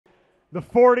The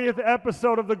 40th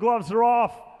episode of The Gloves Are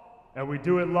Off, and we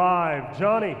do it live.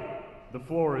 Johnny, the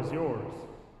floor is yours.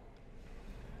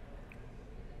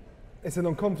 It's an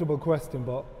uncomfortable question,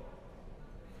 but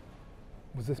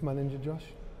was this man injured, Josh?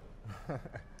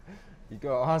 You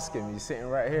gotta ask him, he's sitting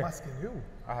right here. I'm asking you.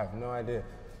 I have no idea.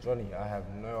 Johnny, I have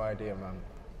no idea, man.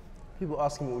 People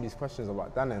asking me all these questions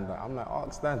about Dan and that. I'm like,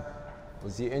 ask Dan.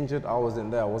 Was he injured? I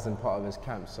wasn't there, I wasn't part of his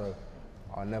camp, so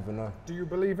I'll never know. Do you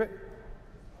believe it?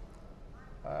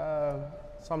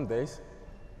 Some days.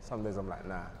 Some days I'm like,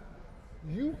 nah.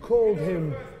 You called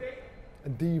him a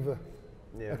diva,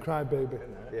 Yeah. a crybaby.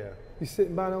 Yeah. You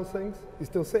sitting by those things? You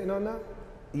still sitting on that?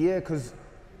 Yeah, because,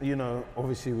 you know,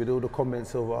 obviously with all the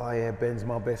comments of, oh yeah, Ben's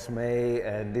my best mate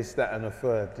and this, that and a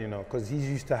third, you know, because he's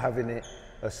used to having it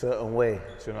a certain way,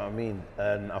 do you know what I mean?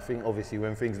 And I think obviously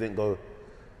when things didn't go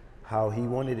how he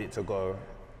wanted it to go,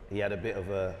 he had a bit of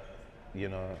a, you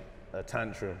know, a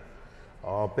tantrum.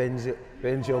 Oh, Ben's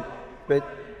your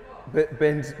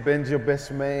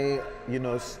best mate, you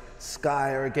know,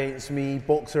 Sky are against me,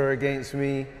 Boxer are against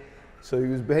me. So he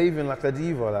was behaving like a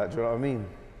diva, like, do you know what I mean?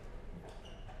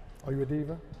 Are you a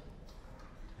diva?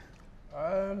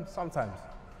 Sometimes.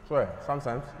 Swear,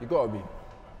 sometimes. You gotta be.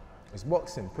 It's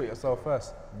boxing, put yourself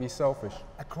first. Be selfish.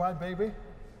 A crybaby?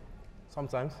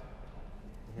 Sometimes.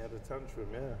 He had a tantrum,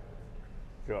 yeah. Do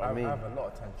you know what I mean? I have a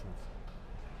lot of tantrums.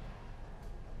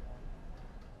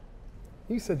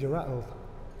 He said you're rattled.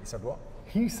 He said what?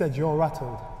 He said you're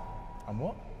rattled. I'm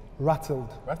what? Rattled.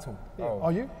 Rattled. Yeah. Oh.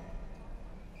 Are you?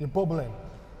 You're bubbling.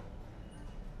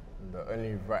 The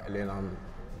only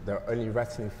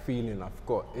rattling feeling I've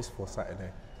got is for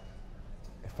Saturday.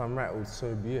 If I'm rattled,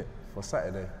 so be it. For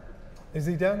Saturday. Is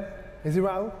he down? Is he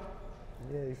rattled?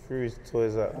 Yeah, he threw his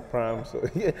toys at the pram, so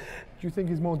yeah. Do you think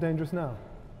he's more dangerous now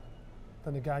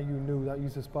than the guy you knew that you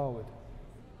used to spar with?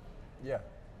 Yeah.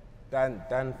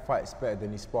 Dan fights better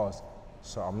than he spars.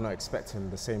 So I'm not expecting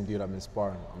the same dude I've been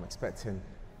sparring. I'm expecting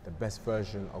the best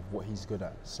version of what he's good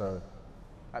at. So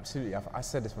absolutely, I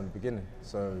said this from the beginning.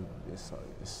 So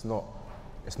it's not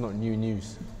new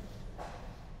news.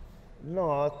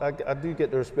 No, I do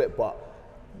get the respect, but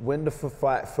when the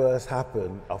fight first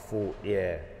happened, I thought,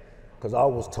 yeah, because I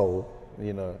was told,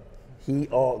 you know, he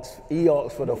asked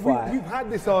for the fight. We've had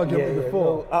this argument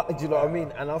before. No, do you know what I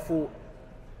mean? And I thought,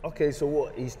 okay, so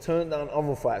what? He's turned down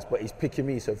other fights, but he's picking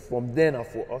me. So from then I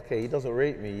thought, okay, he doesn't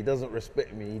rate me, he doesn't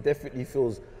respect me. He definitely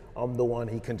feels I'm the one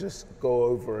he can just go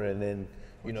over and then,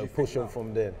 you know, push him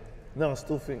from there. No, I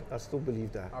still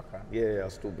believe that. Okay. Yeah, I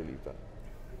still believe that.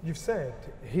 You've said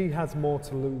he has more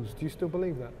to lose. Do you still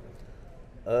believe that?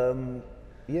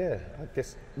 Yeah, I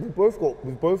guess we've both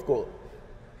got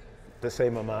the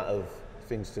same amount of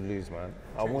things to lose, man.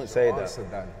 I won't say that.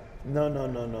 Dan. No.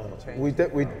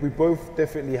 We both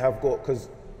definitely have got, because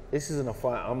this isn't a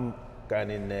fight I'm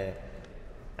going in there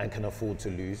and can afford to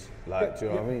lose. Like, do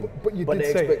you know what I mean? But the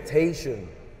did say expectation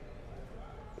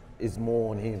is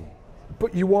more on him.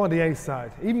 But you are the A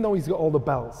side, even though he's got all the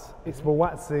belts. It's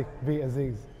Buatsi v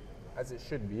Azeez. As it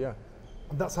should be, yeah.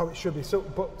 And that's how it should be. So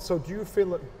do you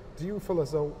feel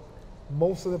as though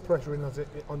most of the pressure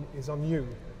is on you?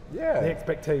 Yeah. The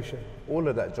expectation. All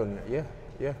of that, Johnny.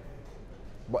 Yeah.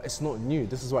 But it's not new.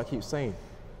 This is what I keep saying.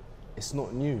 It's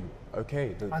not new.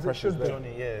 Okay. The As it pressure's should be. there.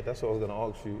 Johnny, yeah, that's what I was going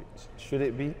to ask you. Should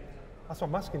it be? That's what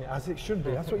I'm asking you. As it should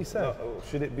be. That's what you said. No,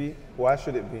 should it be? Why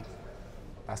should it be?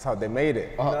 That's how they made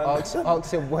it. Ask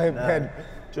your boy Ben.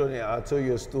 Johnny, I'll tell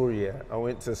you a story, yeah. I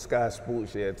went to Sky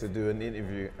Sports, yeah, to do an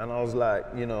interview, and I was like,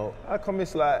 you know, how come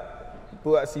it's like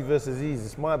Buatsi versus Azeez?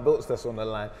 It's my belts that's on the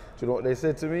line. Do you know what they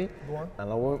said to me? Go on.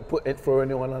 And I won't throw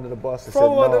anyone under the bus. I Throw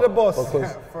said, under no, the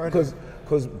bus.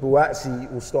 Because Buatsi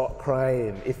will start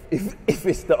crying if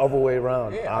it's the other way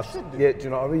around. Yeah, I should do. Yeah, do you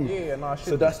know what I mean? Yeah, no, I should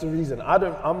So do. that's the reason.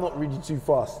 I'm not really too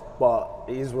fast, but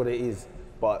it is what it is.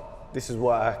 But this is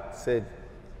why I said,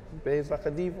 behaves like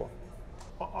a diva.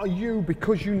 Are you,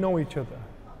 because you know each other,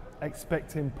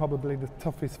 expecting probably the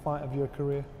toughest fight of your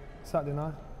career Saturday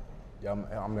night? Yeah,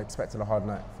 I'm expecting a hard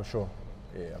night for sure.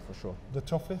 Yeah, for sure. The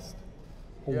toughest?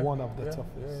 Or Yeah, one of the yeah,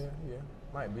 toughest? Yeah.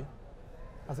 Might be.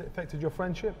 Has it affected your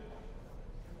friendship?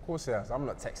 Of course it has. I'm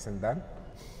not texting Dan.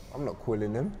 I'm not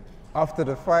calling him. After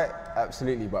the fight,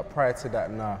 absolutely. But prior to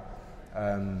that, nah.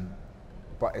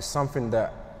 But it's something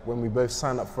that when we both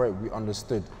signed up for it, we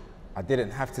understood. I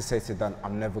didn't have to say to Dan,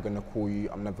 I'm never going to call you,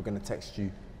 I'm never going to text you.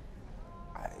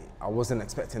 I wasn't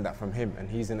expecting that from him, and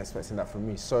he isn't expecting that from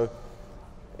me. So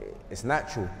it's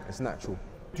natural.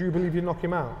 Do you believe you knock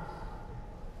him out?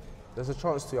 There's a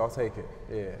chance to, I'll take it.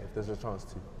 Yeah, if there's a chance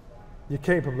to. You're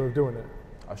capable of doing it?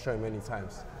 I'll show him many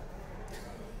times.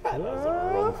 That was the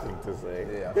wrong thing to say.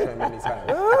 Yeah, I've shown many times.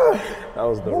 That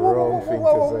was the wrong thing to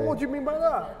say. What do you mean by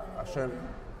that?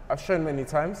 I've shown many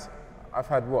times. I've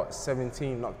had what,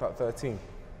 17, knocked out 13.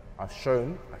 I've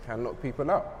shown I can knock people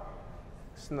out.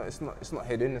 It's not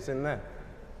hidden, it's in there.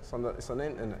 It's on the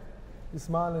internet. You're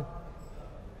smiling.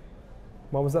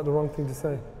 Why was that the wrong thing to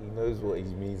say? He knows what he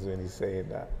means when he's saying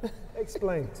that.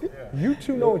 Explain. You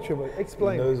two know each other.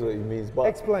 Explain. He knows what he means. But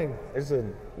explain.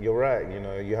 Listen, you're right. You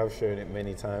know, you have shown it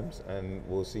many times, and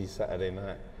we'll see Saturday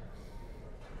night.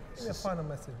 Give me a final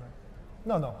message,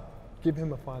 man. No. Give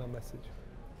him a final message.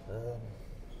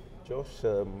 Josh,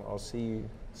 I'll see you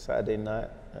Saturday night,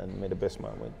 and may the best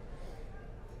man win.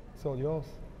 It's all yours.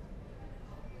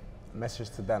 Message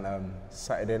to Dan,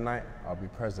 Saturday night, I'll be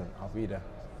present, I'll be there.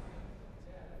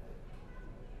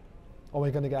 Are we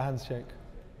going to get a handshake?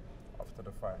 After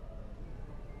the fight.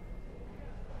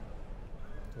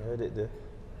 You heard it there.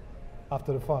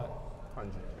 After the fight?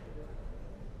 100.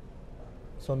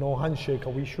 So no handshake, are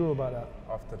we sure about that?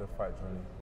 After the fight, Johnny.